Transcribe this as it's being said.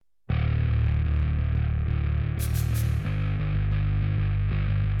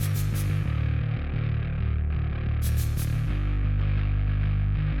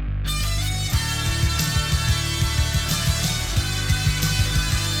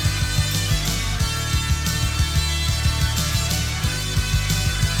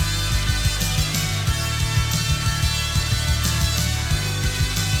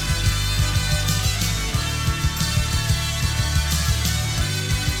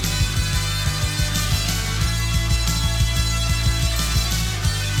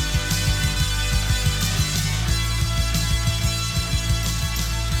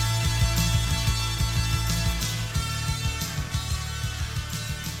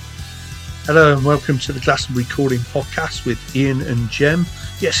Hello and welcome to the Glastonbury Recording Podcast with Ian and Jem.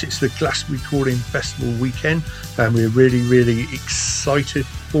 Yes, it's the Glastonbury Recording Festival weekend and we're really excited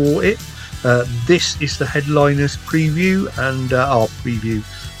for it. This is the headliners preview and our preview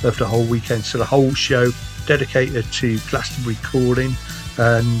of the whole weekend. So the whole show dedicated to Glastonbury Recording,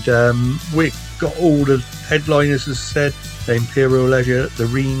 and we've got all the headliners, as I said: the Imperial Leisure, the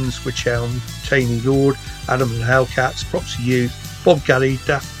Rhynes, Fuchaman, Taynee Lord, Adam and Hellcats, Proxy Youth, Bob Gallie,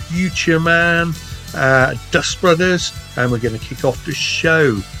 the Fuchaman, Dusk Brothers, and we're going to kick off the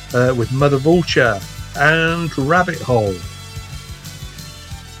show with Mother Vulture and Rabbit Hole.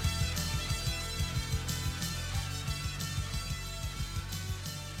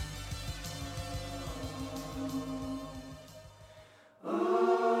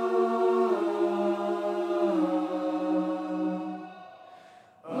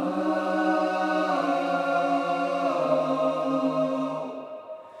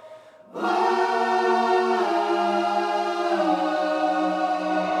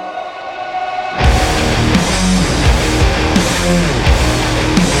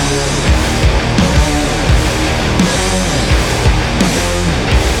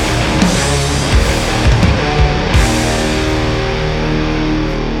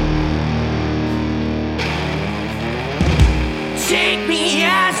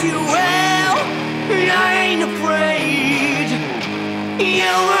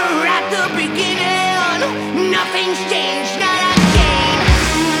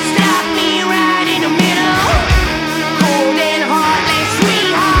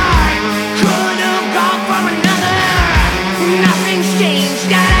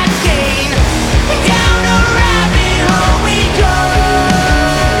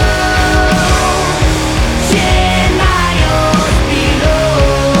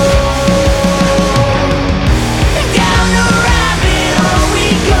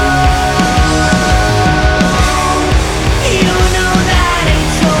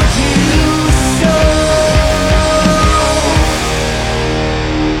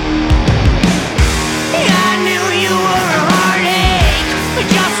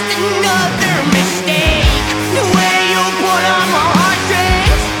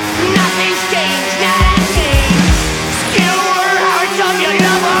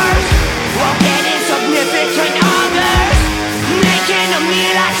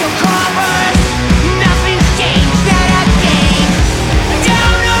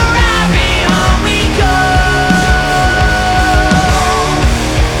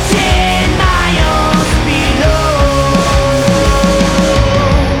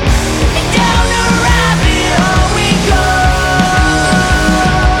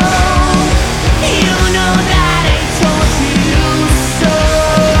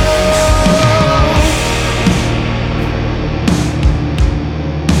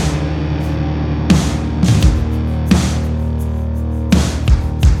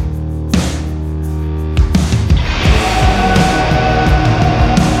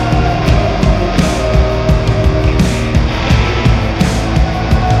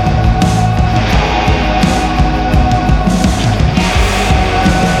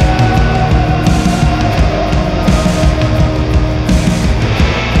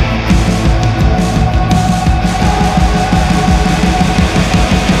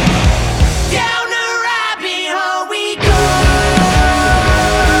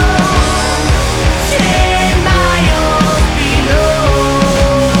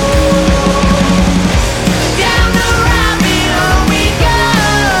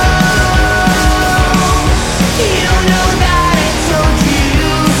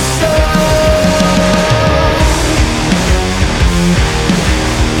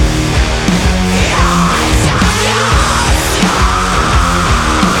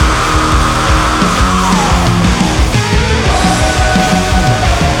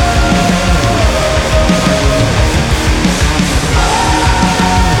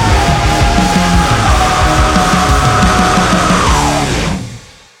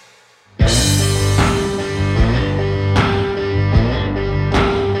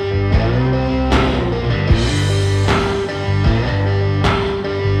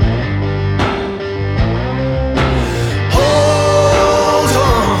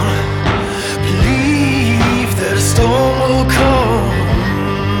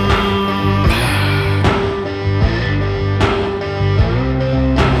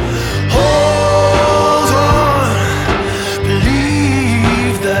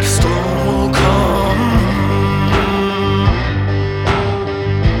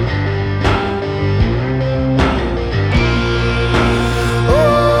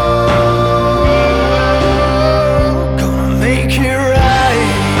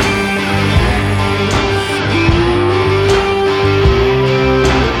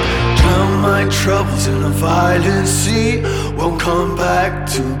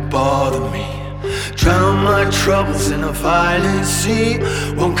 troubles in a violent sea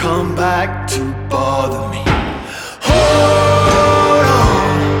won't come back to bother me. Hold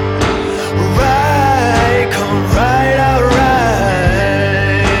on, right, come right out right.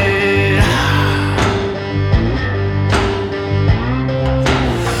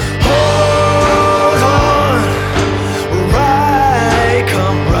 Hold on, right,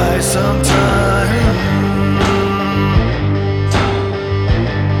 come right sometime.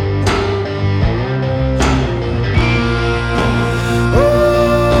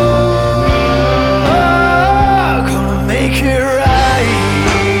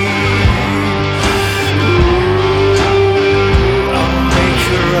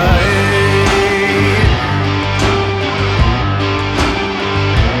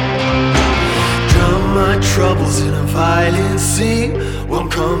 Troubles in a violent sea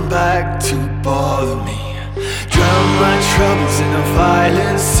won't come back to bother me. Drown my troubles in a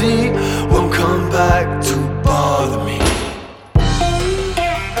violent sea won't come back to bother me.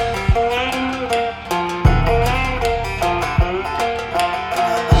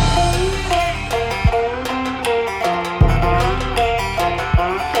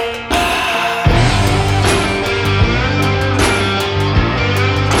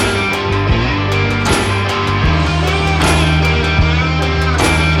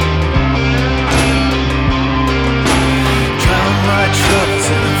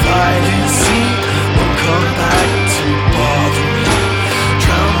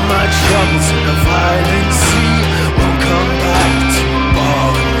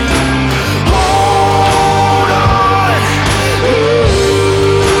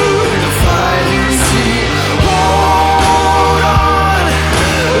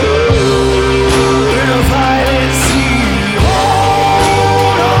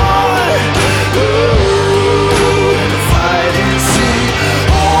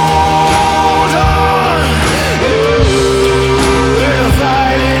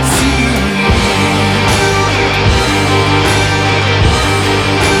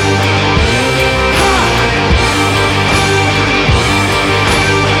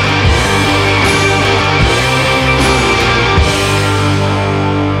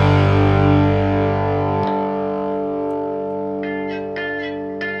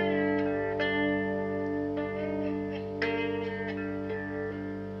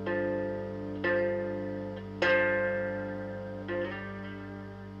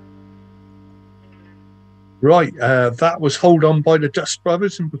 Right, that was Hold On by the Dusk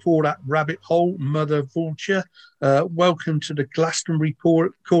Brothers, and before that, Rabbit Hole, Mother Vulture. Welcome to the Glastonbury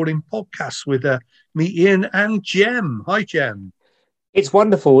recording podcast with me, Ian, and Jem. Hi, Jem. It's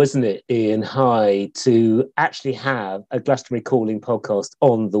wonderful, isn't it, Ian? Hi, to actually have a Glastonbury Calling podcast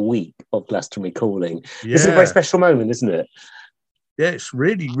on the week of Glastonbury Calling. Yeah. This is a very special moment, isn't it? Yeah, it's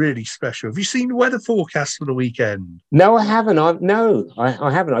really, really special. Have you seen the weather forecast for the weekend? No, I haven't. I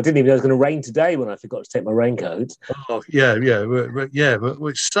haven't. I didn't even know it was going to rain today when I forgot to take my raincoat. Oh, yeah. But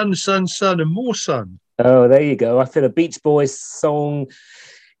it's sun, and more sun. Oh, there you go. I feel a Beach Boys song.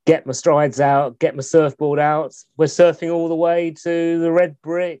 Get my strides out, get my surfboard out. We're surfing all the way to the Red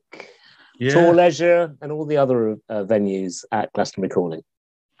Brick, Tour Leisure, and all the other venues at Glastonbury Calling.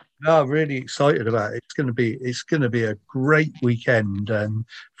 No, really excited about it. It's going to be a great weekend. And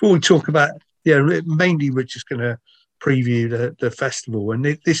before we talk about, mainly we're just going to preview the festival. And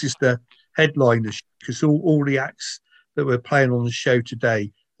this is the headliners, because all the acts that we're playing on the show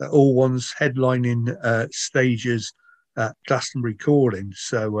today are all ones headlining stages at Glastonbury Calling.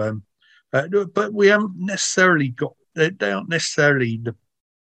 So, but we haven't necessarily got. They aren't necessarily the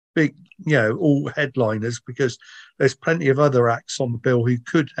big, all headliners, because there's plenty of other acts on the bill who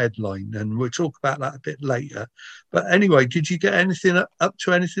could headline, and we'll talk about that a bit later. But anyway, did you get anything up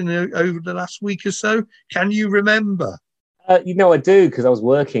to anything over the last week or so? Can you remember? I do, because I was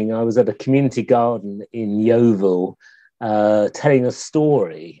working. I was at a community garden in Yeovil, telling a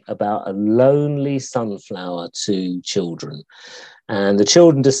story about a lonely sunflower to children. And the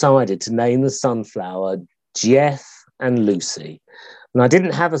children decided to name the sunflower Jeff and Lucy. And I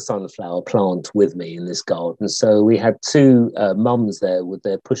didn't have a sunflower plant with me in this garden, so we had two mums there with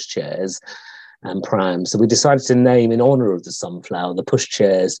their pushchairs and prams. So we decided to name, in honour of the sunflower, the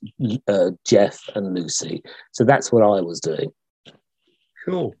pushchairs Jeff and Lucy. So that's what I was doing.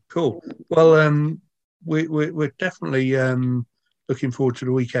 Cool. Well, we're definitely looking forward to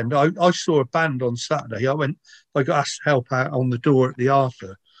the weekend. I saw a band on Saturday. I got asked to help out on the door at the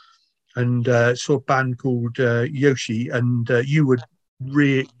Arthur, and saw a band called Yoshi, and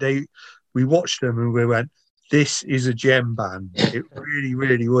we watched them and we went, this is a gem band. It really,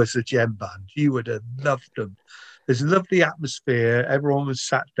 really was a gem band. You would have loved them. There's a lovely atmosphere. Everyone was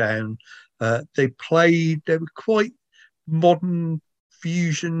sat down. They were quite modern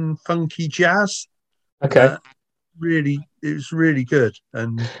fusion, funky jazz. Okay. It was really good,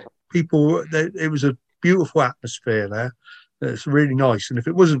 and it was a beautiful atmosphere there. It's really nice, and if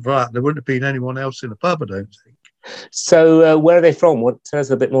it wasn't for that, there wouldn't have been anyone else in the pub, I don't think. So where are they from? Tell us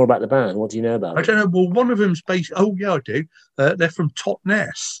a bit more about the band. What do you know about I don't know. Well, one of them's based. Oh, yeah, I do. They're from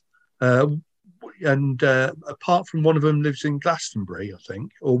Totnes, and apart from one of them lives in Glastonbury, I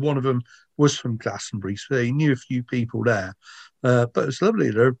think, or one of them was from Glastonbury, so they knew a few people there. But it's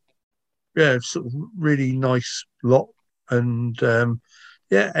lovely. They're sort of really nice lot, and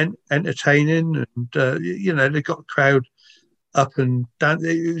and entertaining, and they got a crowd up and down.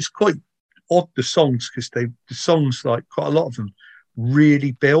 It was quite odd, the songs, because the songs, like quite a lot of them,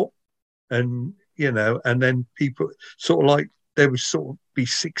 really built, and and then people sort of like there would sort of be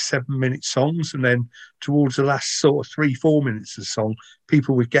 6-7 minute songs, and then towards the last sort of 3-4 minutes of the song,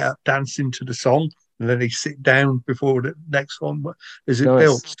 people would get up dancing to the song, and then they sit down before the next one as it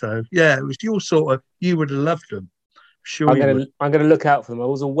built. So yeah, it was you would have loved them. Sure, I'm gonna look out for them. I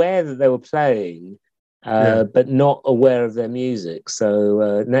was aware that they were playing, but not aware of their music.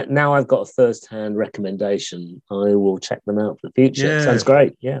 So now I've got a first-hand recommendation. I will check them out for the future. Yeah. Sounds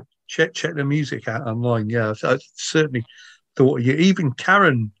great. Yeah, check the music out online. Yeah, I certainly thought you. Even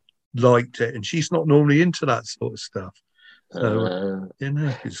Karen liked it, and she's not normally into that sort of stuff. So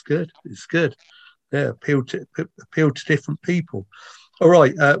it's good. It's good. Yeah, appeal to different people. All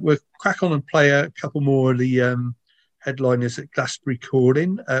right, we'll crack on and play a couple more of the headliners at Glastonbury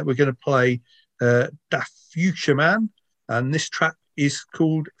recording. We're going to play Da Fuchaman, and this track is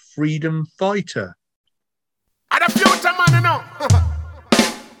called Freedom Fighter. And a Fuchaman, you know.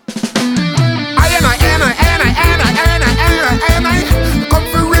 I come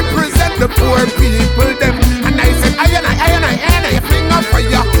to represent the poor people, them. And I said, I fling a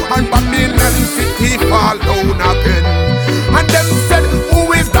fire, and Babylon city fall down again. And them said,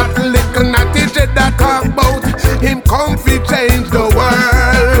 who is that little natty jet that talk about him come fi change the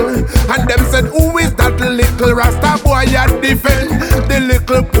world? And them said, who is that little Rasta boy that defend the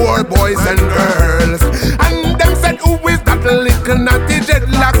little poor boys and girls? And them said, who is that little natty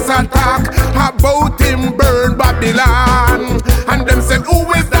dreadlocks attack about him burn Babylon? And them said,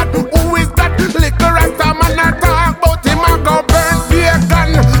 who is that little Rasta man attack about him a go burn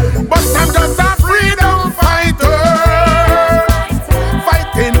pagan? But I'm just a freedom fighter,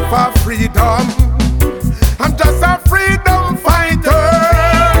 fighting for freedom. I'm just a freedom fighter,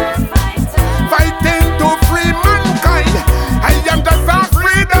 fighting to free mankind. I am just a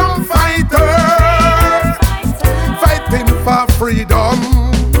freedom fighter, fighting for freedom.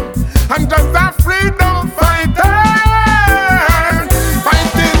 I'm just a freedom fighter,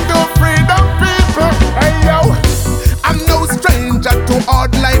 fighting to freedom people. Hey yo, I'm no stranger to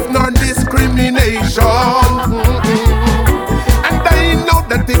hard life nor discrimination. And I know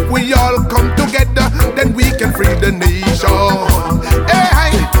that if we all come together, then we can free the nation. Hey,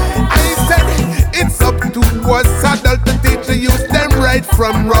 I said it's up to us adults to teach the youth them right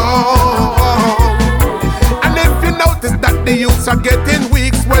from wrong. And if you notice that the youths are getting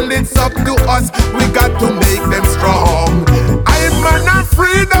weak, well, it's up to us. We got to make them strong. I'm a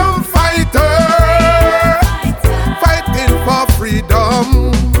freedom fighter, fighting for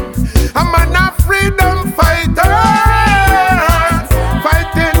freedom. I'm a freedom fighter,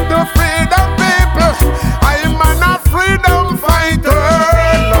 fighting to freedom people. I'm a freedom fighter,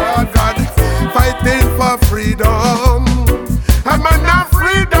 Lord God, fighting for freedom. I'm a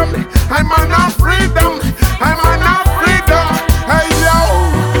freedom, I'm a freedom, I'm a freedom. Hey yo,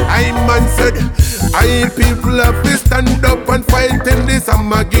 I man said, I people have to stand up and fight in this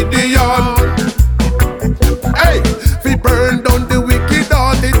Armageddon. Hey, we burn down the wicked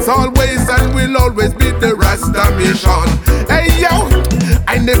heart. It's always and will always be the Rasta mission. Hey yo,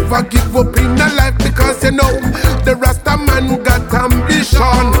 I never give up in the life because you know the Rasta man got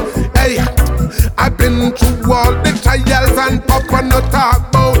ambition. Hey, I've been through all the trials and Papa no talk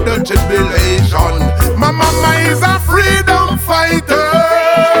about the tribulation. My mama is a freedom fighter,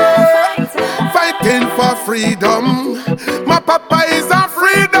 fighting for freedom. My papa is a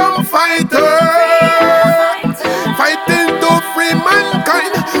freedom fighter, fighting to free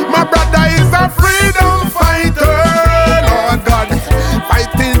mankind. My brother is a freedom fighter, Lord God,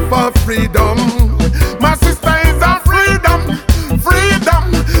 fighting for freedom. My sister is a freedom.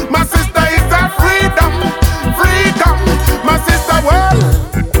 My sister is a freedom. My sister, well,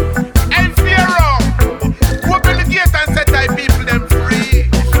 and Pharaoh, open the gate and set thy people them free.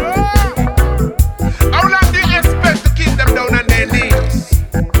 How long do you expect to keep them down on their knees?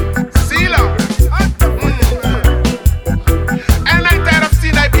 Seal up. And I'm tired of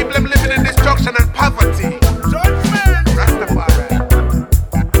seeing thy people them living in this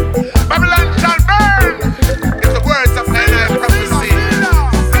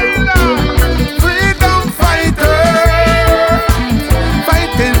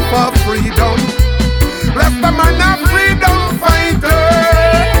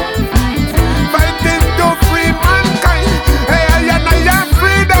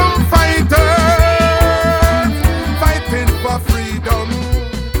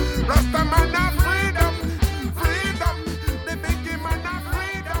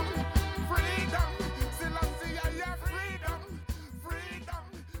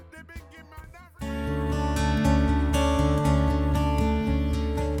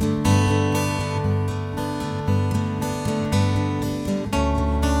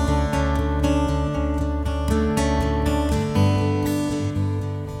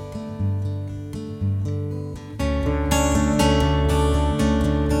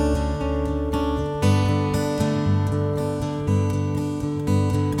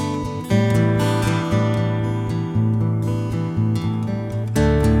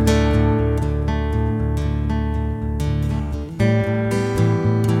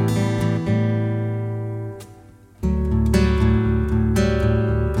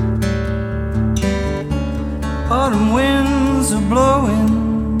Autumn winds are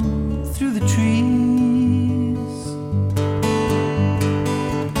blowing through the trees.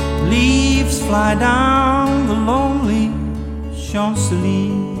 Leaves fly down the lonely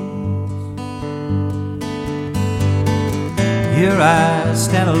Champs-Élysées. Here I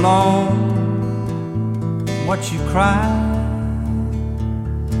stand alone, watch you cry.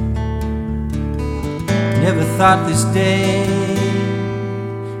 Never thought this day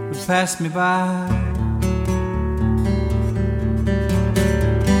would pass me by.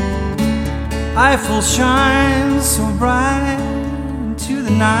 Eiffel shines so bright into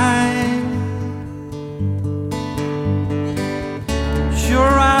the night. Sure,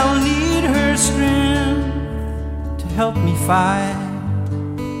 I'll need her strength to help me fight.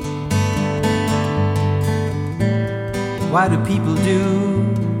 Why do people do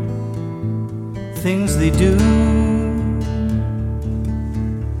things they do?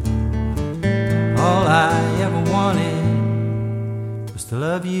 All I ever wanted was to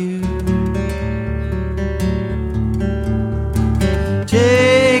love you.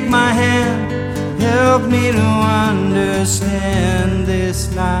 Take my hand, help me to understand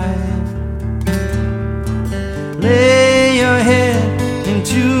this night. Lay your head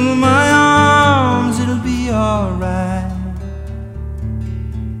into my arms, it'll be alright.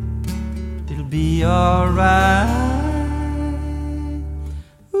 It'll be alright.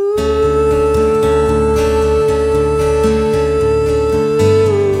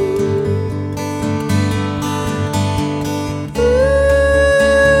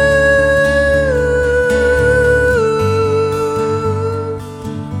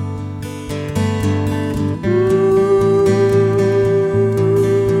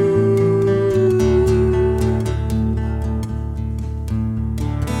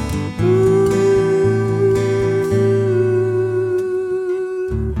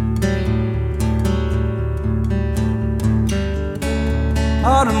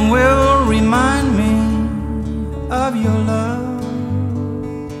 Autumn will remind me of your love.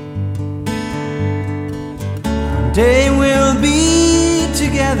 One day we'll be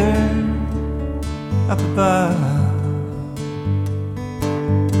together up above,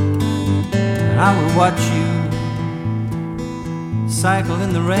 and I will watch you cycle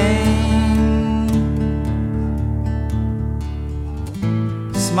in the rain,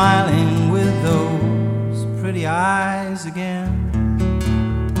 smiling with those pretty eyes again.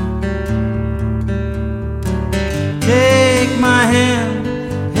 Take my hand,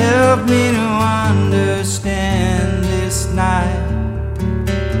 help me to understand this night.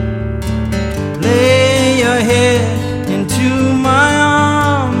 Lay your head into my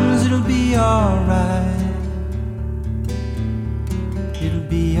arms, it'll be alright. It'll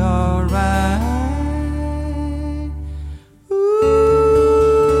be alright.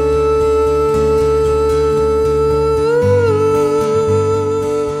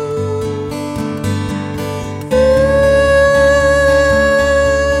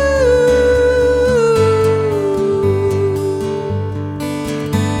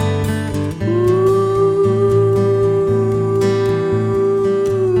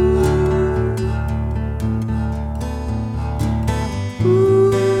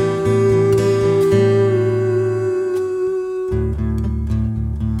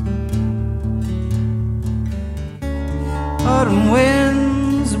 Autumn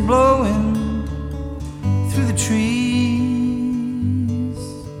winds are blowing through the trees.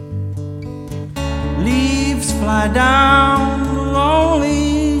 Leaves fly down the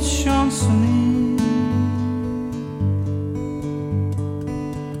lonely Champs-Élysées.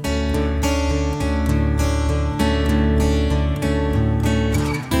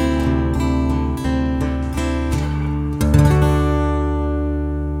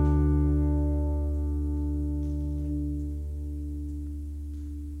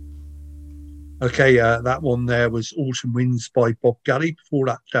 Okay, that one there was Autumn Winds by Bob Gallie. Before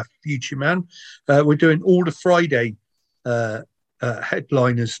that, Fuchaman. We're doing all the Friday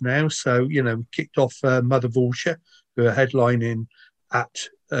headliners now. So, you know, we kicked off Mother Vulture, who are headlining at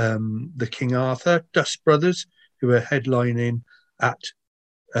the King Arthur. Dusk Brothers, who are headlining at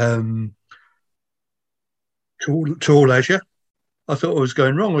Tour Leisure. I thought I was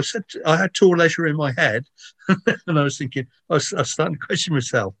going wrong. I had Tour Leisure in my head, and I was thinking, I was starting to question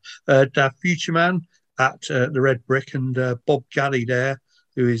myself. Fuchaman at the Red Brick, and Bob Gallie there,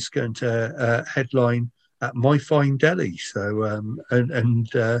 who is going to headline at My Fine Delhi. So,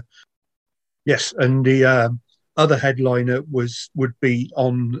 yes, and the other headliner would be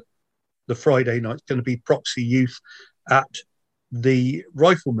on the Friday night. It's going to be Proxy Youth at the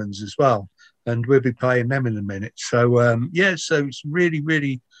Rifleman's as well. And we'll be playing them in a minute. So, so it's really,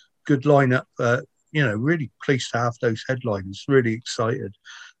 really good lineup really pleased to have those headliners. Really excited,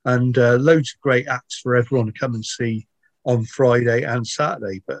 and loads of great acts for everyone to come and see on Friday and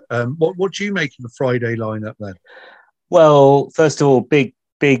Saturday. But what do you make of the Friday lineup then? Well, first of all, big.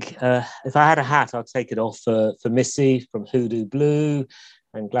 If I had a hat, I'd take it off for Missy from Hoodoo Blue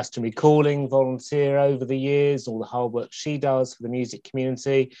and Glastonbury Calling, volunteer over the years, all the hard work she does for the music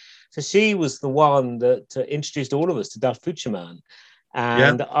community. So she was the one that introduced all of us to Dusk Fuchaman.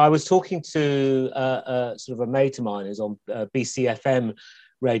 And I was talking to sort of a mate of mine who's on BCFM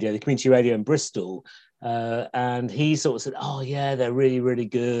radio, the community radio in Bristol. And he sort of said, oh, yeah, they're really, really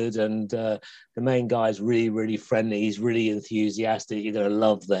good. And the main guy's really, really friendly. He's really enthusiastic. You're going to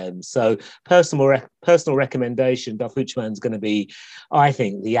love them. So personal recommendation, Dusk Fuchaman's going to be, I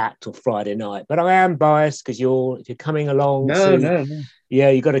think, the act of Friday night. But I am biased because if you're coming along No.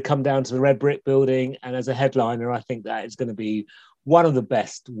 Yeah, you've got to come down to the Red Brick Building. And as a headliner, I think that is going to be one of the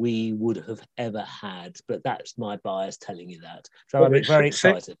best we would have ever had. But that's my bias telling you that. So I'm very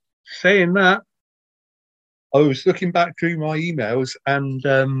excited. Saying that, I was looking back through my emails,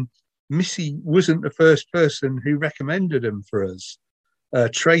 and Missy wasn't the first person who recommended them for us.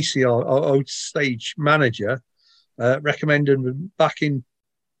 Tracy, our old stage manager, recommended them back in,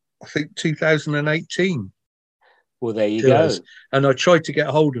 I think, 2018. Well, there you go. And I tried to get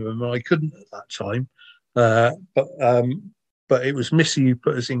hold of them, and I couldn't at that time. But it was Missy who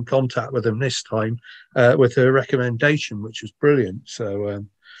put us in contact with them this time with her recommendation, which was brilliant. So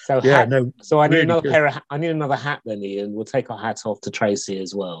I need really another I need another hat then, Ian. We'll take our hats off to Tracy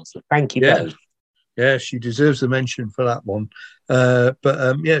as well. So thank you both. Yeah, she deserves a mention for that one. It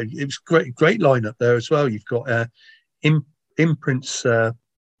was great lineup there as well. You've got Imprints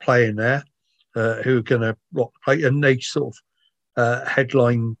playing there, who are going to rock play, and they sort of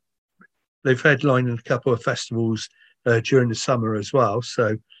headline. They've headlined in a couple of festivals during the summer as well.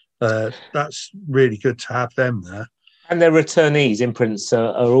 So that's really good to have them there. And their returnees, Imprints,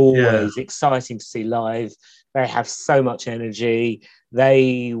 are always exciting to see live. They have so much energy.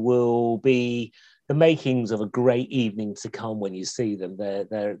 They will be the makings of a great evening to come when you see them.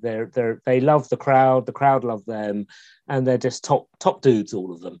 They love the crowd love them, and they're just top dudes,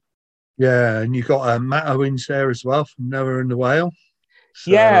 all of them. Yeah, and you've got Matt Owens there as well from Noah and the Whale.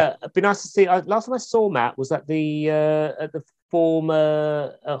 So, yeah, it'd be nice to see. Last time I saw Matt was at the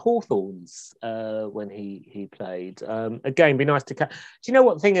former Hawthorns when he played. Again, be nice to catch. Do you know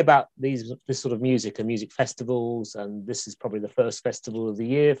what thing about this sort of music and music festivals, and this is probably the first festival of the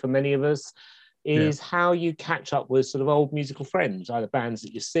year for many of us, is how you catch up with sort of old musical friends, either bands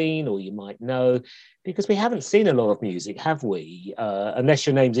that you've seen or you might know, because we haven't seen a lot of music, have we? Unless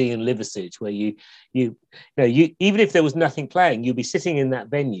your name's Ian Liversidge, where you even if there was nothing playing, you'd be sitting in that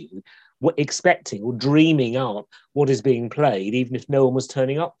venue expecting or dreaming up what is being played, even if no one was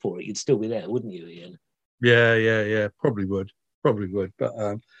turning up for it. You'd still be there, wouldn't you, Ian? Yeah. Probably would.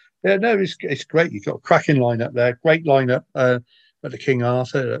 But it's great. You've got a cracking lineup there. Great lineup at the King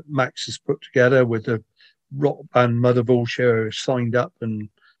Arthur that Max has put together with the rock band Mother Vulture signed up and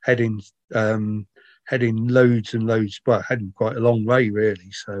heading loads and loads, but heading quite a long way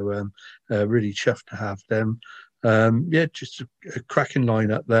really. So really chuffed to have them. Just a cracking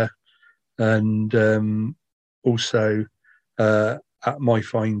lineup there. And also at My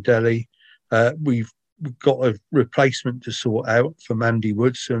Fine Deli, we've got a replacement to sort out for Mandy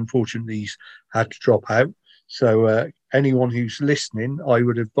Woods, so unfortunately he's had to drop out. So anyone who's listening, I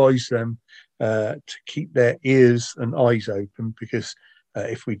would advise them to keep their ears and eyes open, because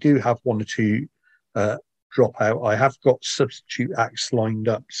if we do have one or two drop out, I have got substitute acts lined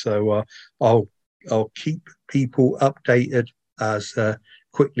up. So I'll keep people updated as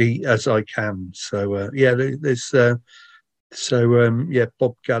quickly as I can. So there's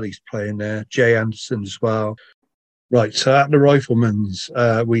Bob Gallie's playing there, Jay Anderson as well. Right, so at the Rifleman's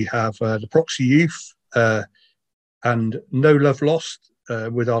we have the Proxy Youth and No Love Lost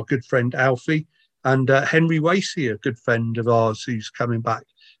with our good friend Alfie, and Henry Wasey, a good friend of ours who's coming back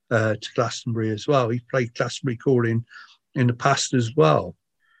to Glastonbury as well. He played Glastonbury Calling in the past as well.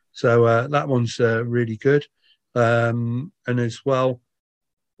 So that one's really good. And as well,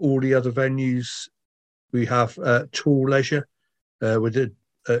 all the other venues, we have Tall Leisure with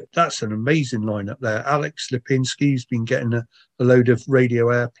that's an amazing lineup there. Alex Lipinski's been getting a load of radio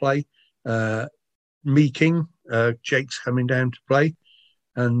airplay. Meeking, Jake's coming down to play,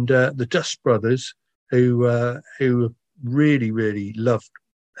 and the Dusk Brothers, who really, really loved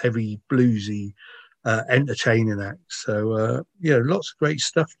heavy bluesy, entertaining acts. So lots of great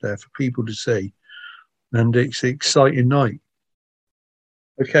stuff there for people to see, and it's an exciting night.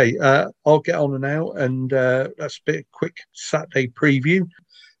 Okay, I'll get on now, and that's a bit quick Saturday preview.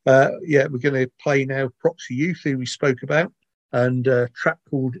 Yeah, we're going to play now Proxy Youth, who we spoke about, and a track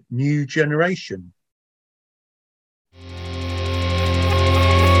called New Generation.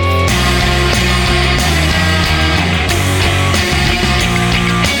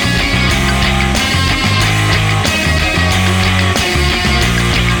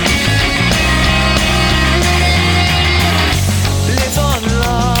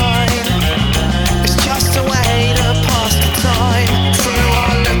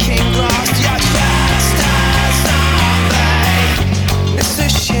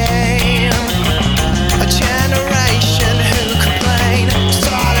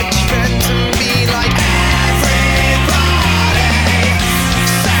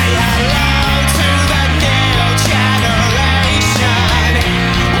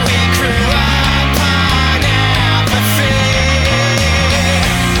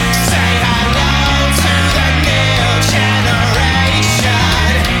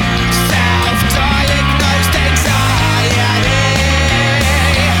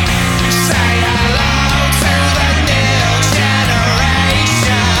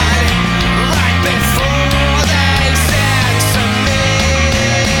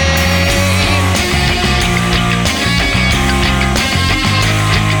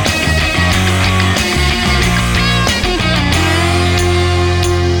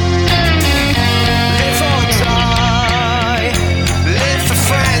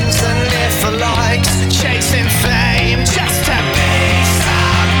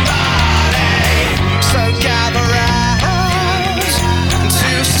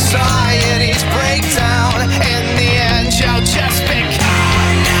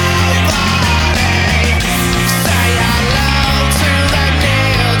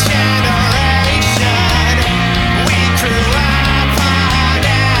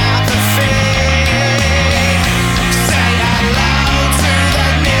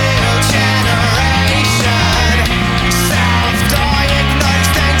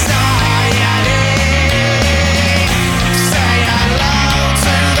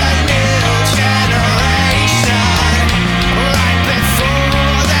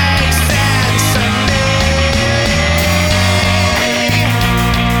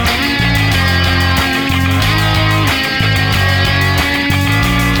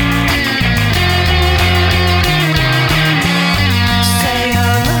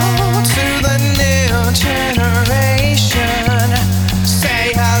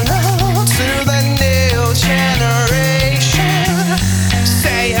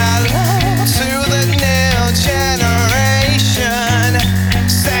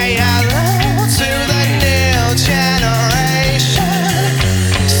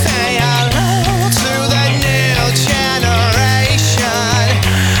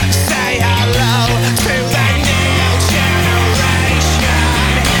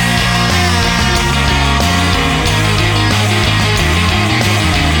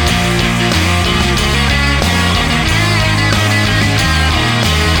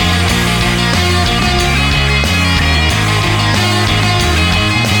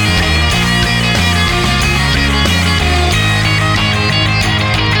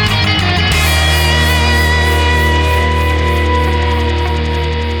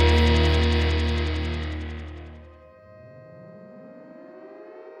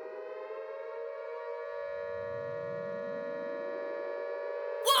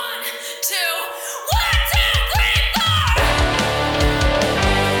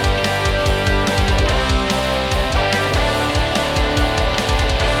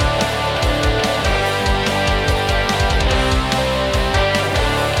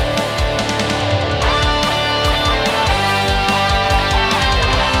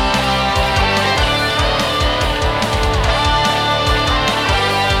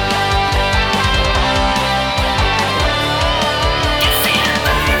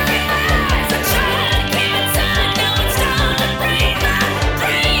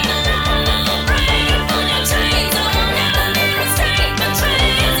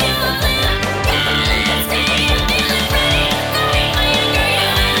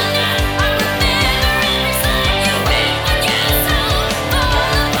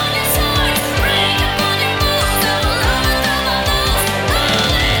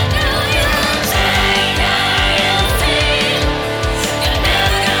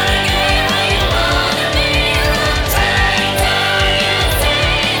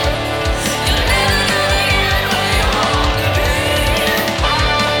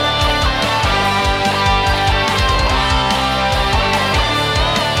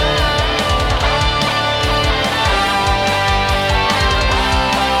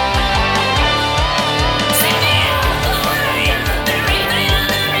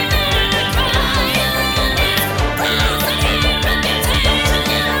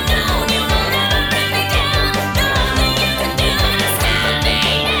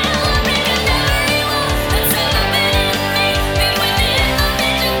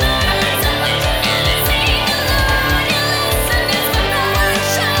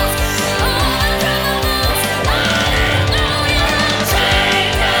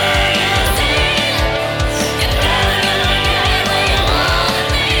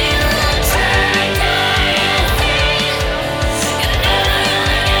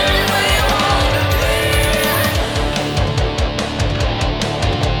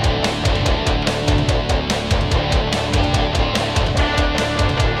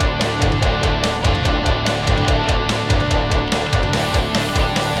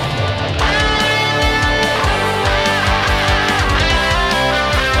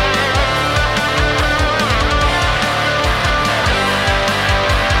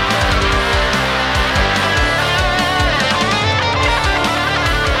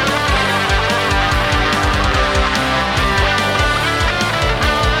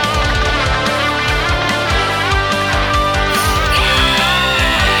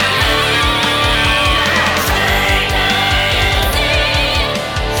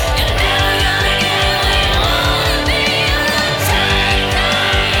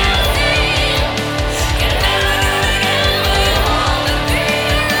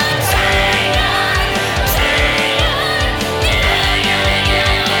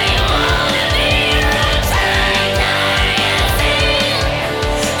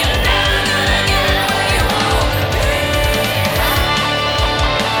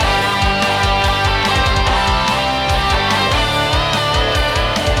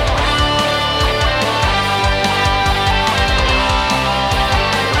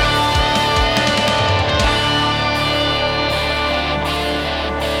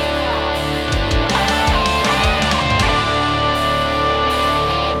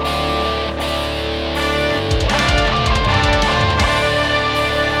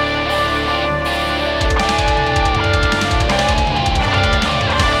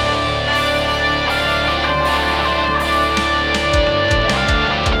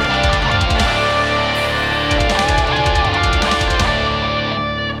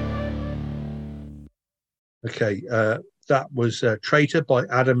 Okay, that was Traitor by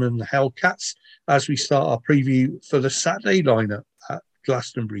Adam and the Hellcats. As we start our preview for the Saturday lineup at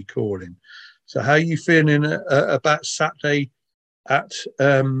Glastonbury Calling. So, how are you feeling about Saturday at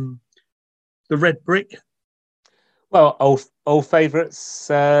the Red Brick? Well, old favourites,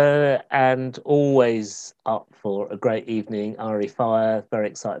 and always up for a great evening. RE Fire, very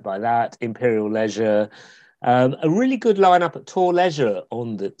excited by that. Imperial Leisure, a really good lineup at Tor Leisure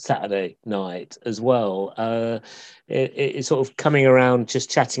on the Saturday night as well. It's sort of coming around, just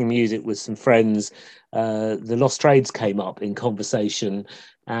chatting music with some friends. The Lost Trades came up in conversation,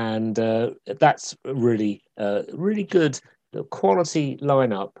 and that's really good quality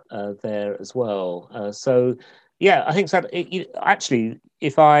lineup there as well. So. Yeah, I think so. Actually,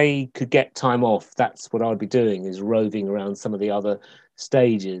 if I could get time off, that's what I'd be doing, is roving around some of the other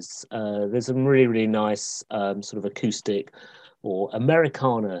stages. There's some really, really nice sort of acoustic or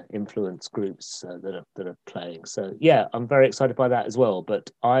Americana influence groups that are playing. So yeah, I'm very excited by that as well.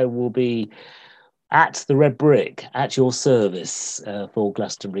 But I will be at the Red Brick at your service for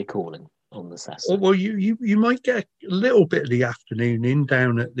Glastonbury Calling on the Saturday. Well, you might get a little bit of the afternoon in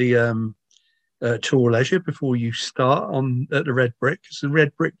down at the Tor Leisure before you start at the Red Brick, because the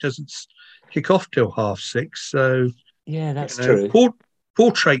Red Brick doesn't kick off till 6:30. So yeah, that's true.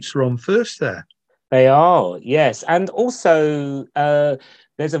 Portraits are on first there. They are, yes, and also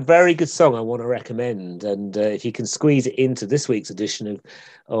there's a very good song I want to recommend, and if you can squeeze it into this week's edition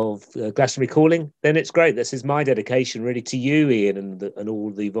of Glastonbury Calling, then it's great. This is my dedication, really, to you, Ian, and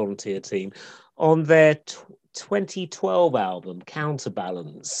all the volunteer team on their 2012 album,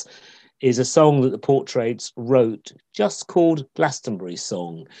 Counterbalance. Is a song that the Portraits wrote, just called Glastonbury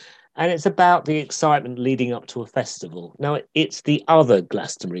Song. And it's about the excitement leading up to a festival. Now, it's the other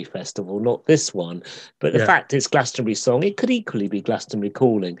Glastonbury festival, not this one. But the fact it's Glastonbury Song, it could equally be Glastonbury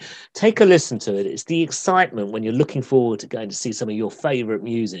Calling. Take a listen to it. It's the excitement when you're looking forward to going to see some of your favourite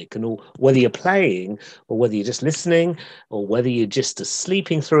music, and all, whether you're playing or whether you're just listening or whether you're just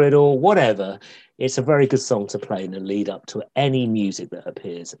sleeping through it all, whatever. It's a very good song to play in the lead up to any music that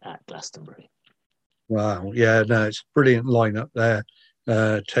appears at Glastonbury. Wow, yeah, no, it's a brilliant lineup there.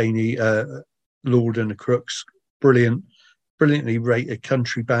 Taynee, Lord and the Crooks, brilliantly rated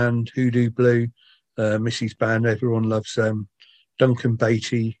country band, Hoodoo Blue, Missy's band, everyone loves them. Duncan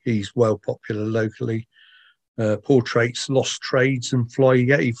Beatty, he's well popular locally. Portraits, Lost Trades, and Fly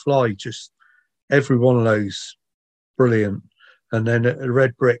Yeti Fly, just every one of those, brilliant. And then at the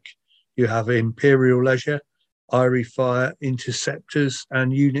Red Brick, you have Imperial Leisure, Irie Fire, Interceptors,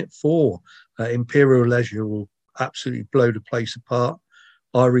 and Unit 4. Imperial Leisure will absolutely blow the place apart.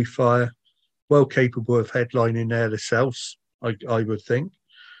 Irie Fire, well capable of headlining there themselves, I would think.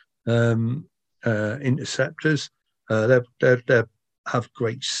 Interceptors, they have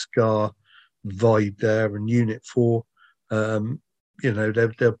great ska vibe there, and Unit 4,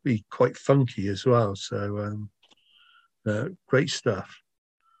 they'll be quite funky as well. So great stuff.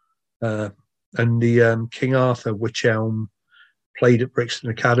 And the King Arthur Witch Elm played at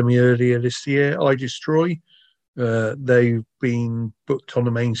Brixton Academy earlier this year. I Destroy. They've been booked on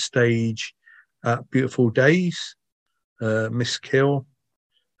the main stage at Beautiful Days. Miss Kill,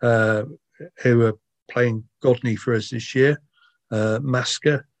 who are playing Godney for us this year.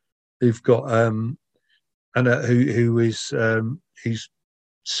 Masker, who've got who is he's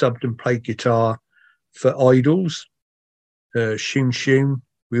subbed and played guitar for Idols. Shun Shun.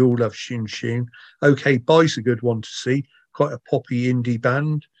 We all love Shun Shun. OK Bye's a good one to see. Quite a poppy indie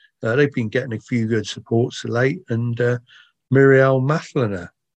band. They've been getting a few good supports of late. And Muriel Mathliner.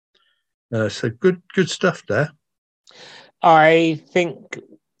 So good stuff there. I think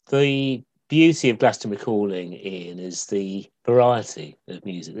the beauty of Glastonbury Calling, Ian, is the variety of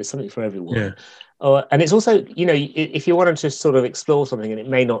music. There's something for everyone. Yeah. And it's also, if you want to sort of explore something and it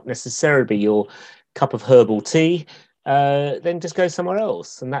may not necessarily be your cup of herbal tea, then just go somewhere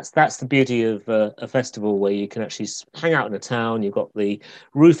else. And that's the beauty of a festival where you can actually hang out in a town. You've got the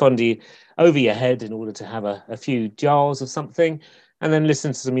roof over your head in order to have a few jars of something, and then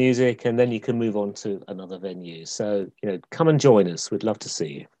listen to some music, and then you can move on to another venue. So, come and join us. We'd love to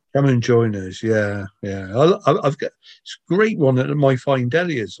see you. Come and join us. Yeah. I've got it's a great one at my Fine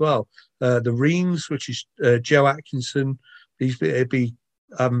Deli as well. The Rhynes, which is Joe Atkinson. It'd be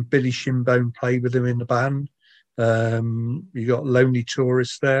Billy Shinbone play with him in the band. You got Lonely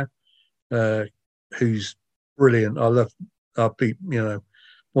Tourist there, who's brilliant. I'll be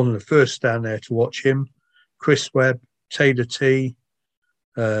one of the first down there to watch him. Chris Webb, Taylor T,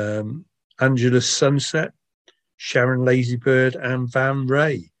 Angela Sunset, Sharon Lazybird, and Van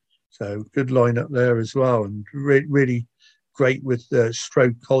Ray. So good lineup there as well, and really great with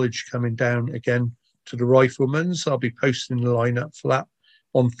Strode College coming down again to the Riflemen's. I'll be posting the lineup for that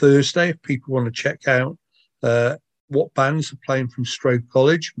on Thursday if people want to check out what bands are playing from Strode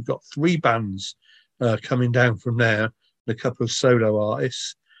College. We've got 3 bands coming down from there, and a couple of solo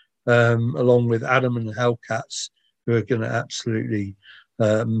artists, along with Adam and the Hellcats, who are going to absolutely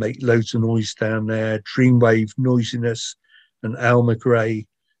make loads of noise down there. Dreamwave Noisiness and Alma Gray,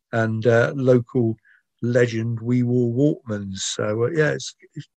 and local legend We Wore Walkmans. So it's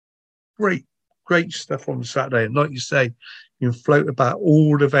great stuff on Saturday. And like you say, you can float about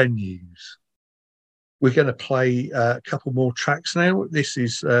all the venues. We're going to play a couple more tracks now. This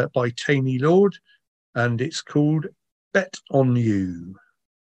is by Taynee Lord, and it's called Bet on You.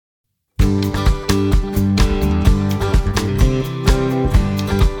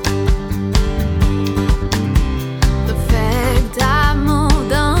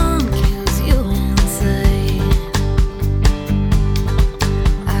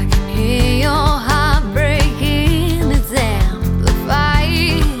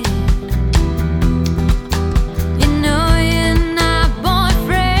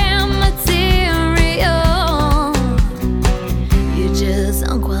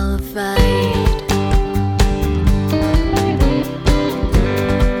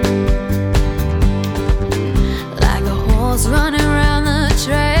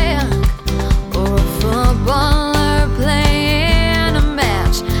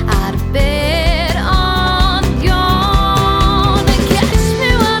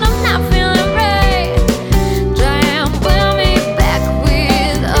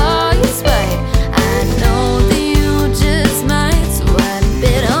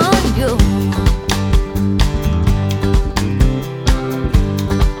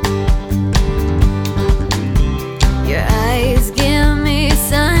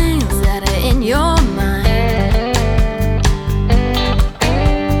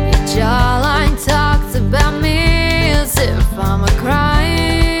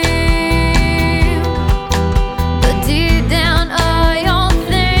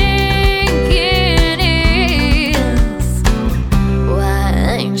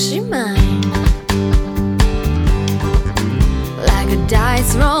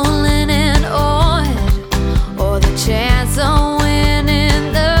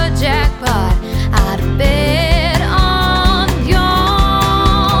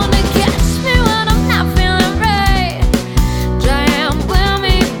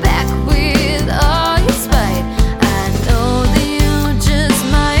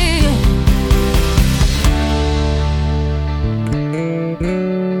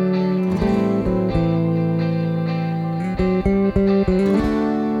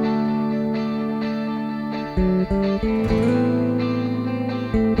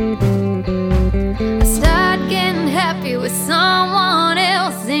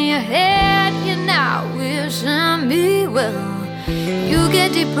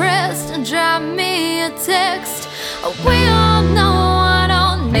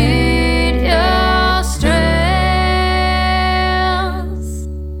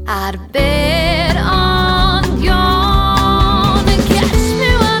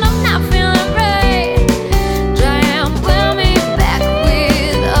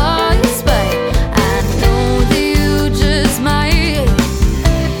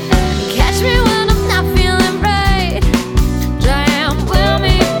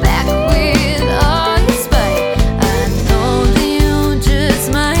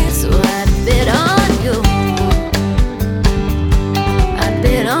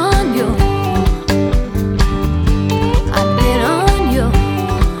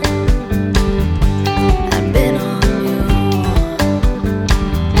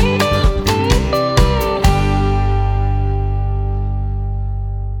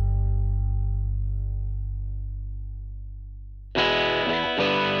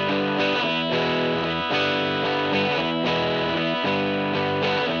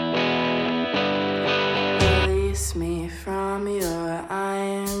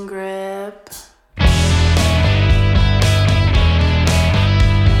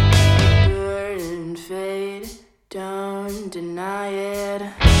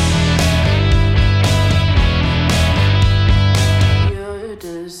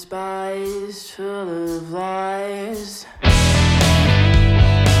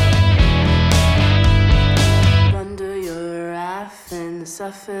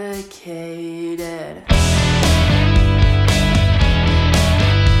 Suffocated.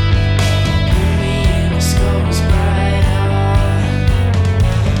 Scholds bright heart.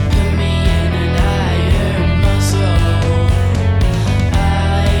 Put me in an iron muscle.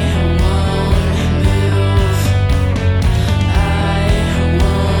 I won't move. I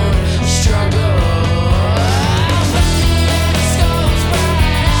won't struggle.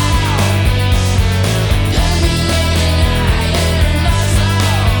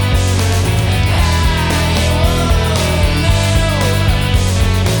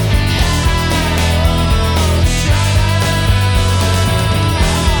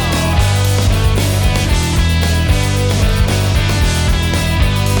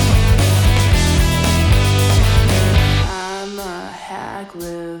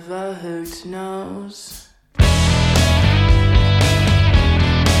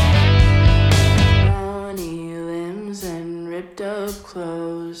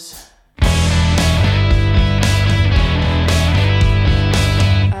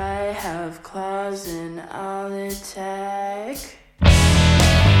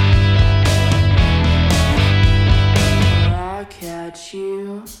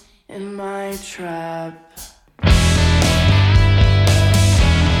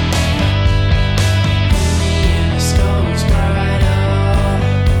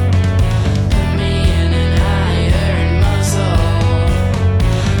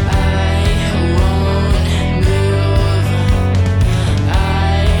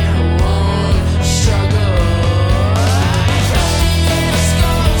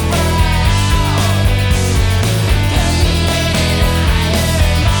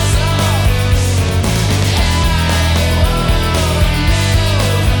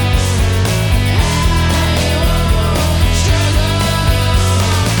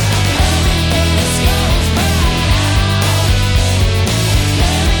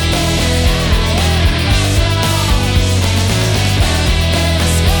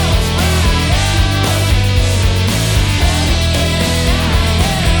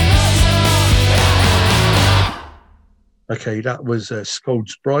 Okay, that was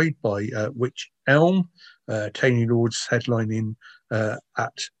Scholds Bride by Wych Elm. Taynee Lords headlining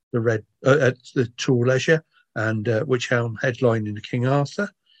at the Tour Leisure, and Wych Elm headlining the King Arthur.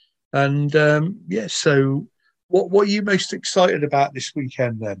 And so what are you most excited about this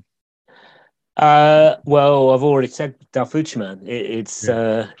weekend then? Well, I've already said Fuchaman. It's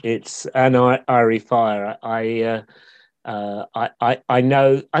an Irie Fire. I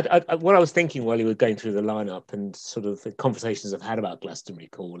know. What I was thinking while you were going through the lineup and sort of the conversations I've had about Glastonbury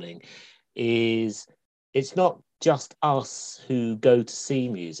calling is it's not just us who go to see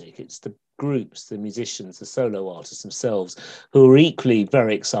music. It's the groups, the musicians, the solo artists themselves who are equally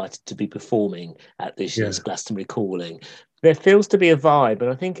very excited to be performing at this year's Glastonbury calling. There feels to be a vibe, and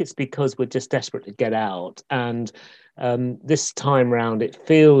I think it's because we're just desperate to get out. And this time round, it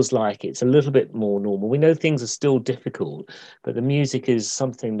feels like it's a little bit more normal. We know things are still difficult, but the music is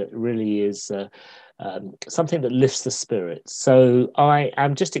something that really is something that lifts the spirits. So I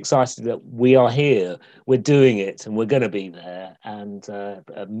am just excited that we are here, we're doing it, and we're going to be there, and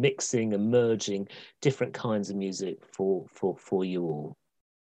mixing and merging different kinds of music for you all.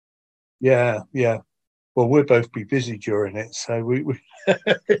 Yeah. Well, we'll both be busy during it, so we we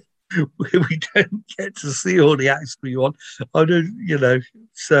don't get to see all the acts we want. I don't,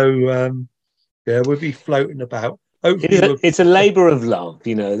 so we'll be floating about. Hopefully it's a labour of love,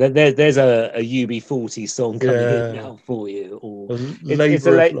 there's a UB40 song coming in now for you. Or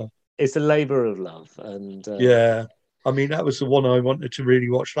it's a labour of love. And I mean, that was the one I wanted to really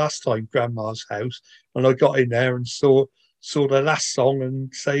watch last time, Grandma's House, and I got in there and saw the last song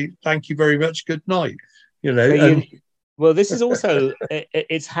and say thank you very much, good night. Well, this is also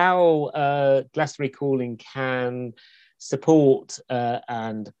it's how Glastonbury calling can support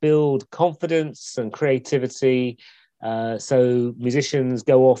and build confidence and creativity, so musicians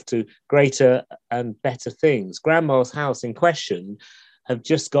go off to greater and better things. Grandma's House in question have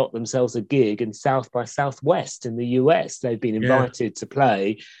just got themselves a gig in South by Southwest in the US. They've been invited to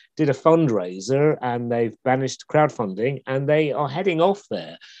play, did a fundraiser, and they've managed crowdfunding, and they are heading off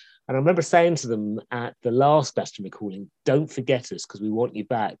there. And I remember saying to them at the last Glastonbury calling, don't forget us because we want you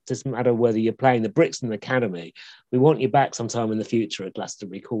back. Doesn't matter whether you're playing the Brixton Academy. We want you back sometime in the future at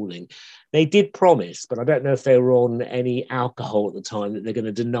Glastonbury calling. They did promise, but I don't know if they were on any alcohol at the time that they're going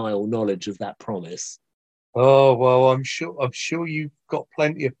to deny all knowledge of that promise. Oh, well, I'm sure you've got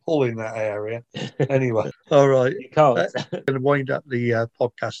plenty of pull in that area. Anyway, all right. You can't. I'm going to wind up the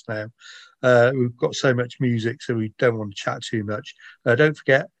podcast now. We've got so much music, so we don't want to chat too much. Don't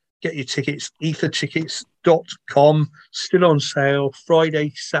forget, get your tickets, ethertickets.com, still on sale,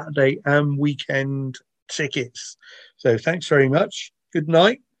 Friday, Saturday and weekend tickets. So thanks very much. Good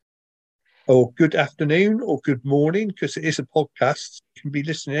night, or good afternoon, or good morning, because it is a podcast. You can be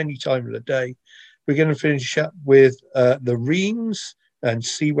listening any time of the day. We're going to finish up with the Rhynes and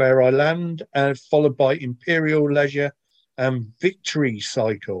See Where I Land, and followed by Imperial Leisure and Victory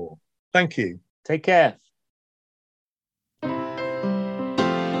Cycle. Thank you. Take care.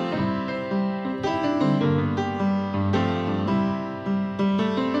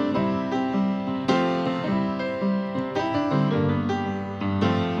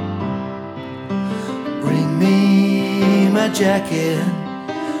 Bring me my jacket,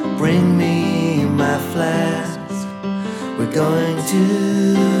 bring me my flask. We're going to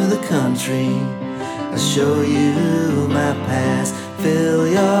the country, I'll show you my past. Fill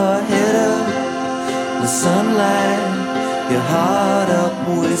your head up with sunlight, your heart up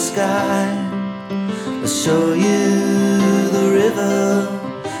with sky. I'll show you the river,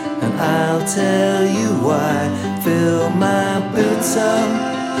 and I'll tell you why. Fill my boots up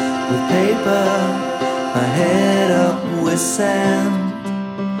with paper, my head up with sand,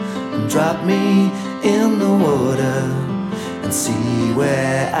 and drop me in the water and see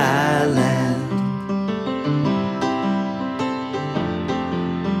where I land.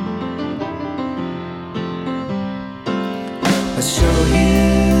 I'll show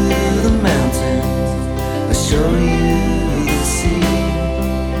you the mountains, I'll show you the sea,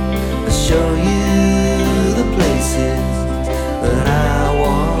 I'll show you the places that I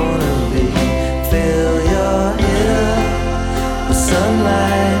wanna be. Fill your head up with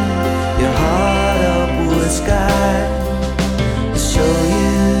sunlight, your heart up with sky. I'll show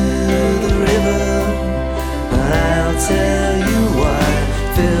you the river, and I'll tell you why.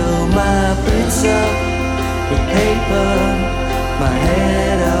 Fill my boots up with paper, my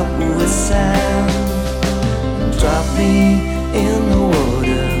head up with sand, and drop me in the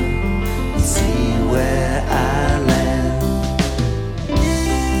water and see where I land.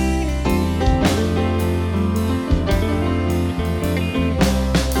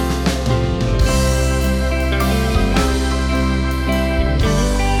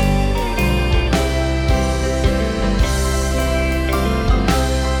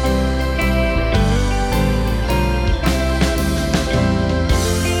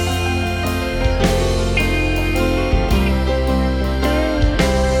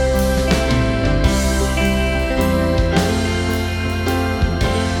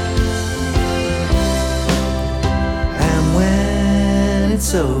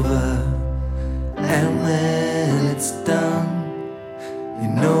 over. And when it's done, you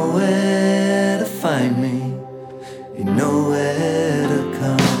know where to find me, you know where to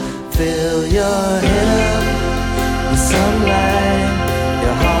come. Fill your head up with sunlight.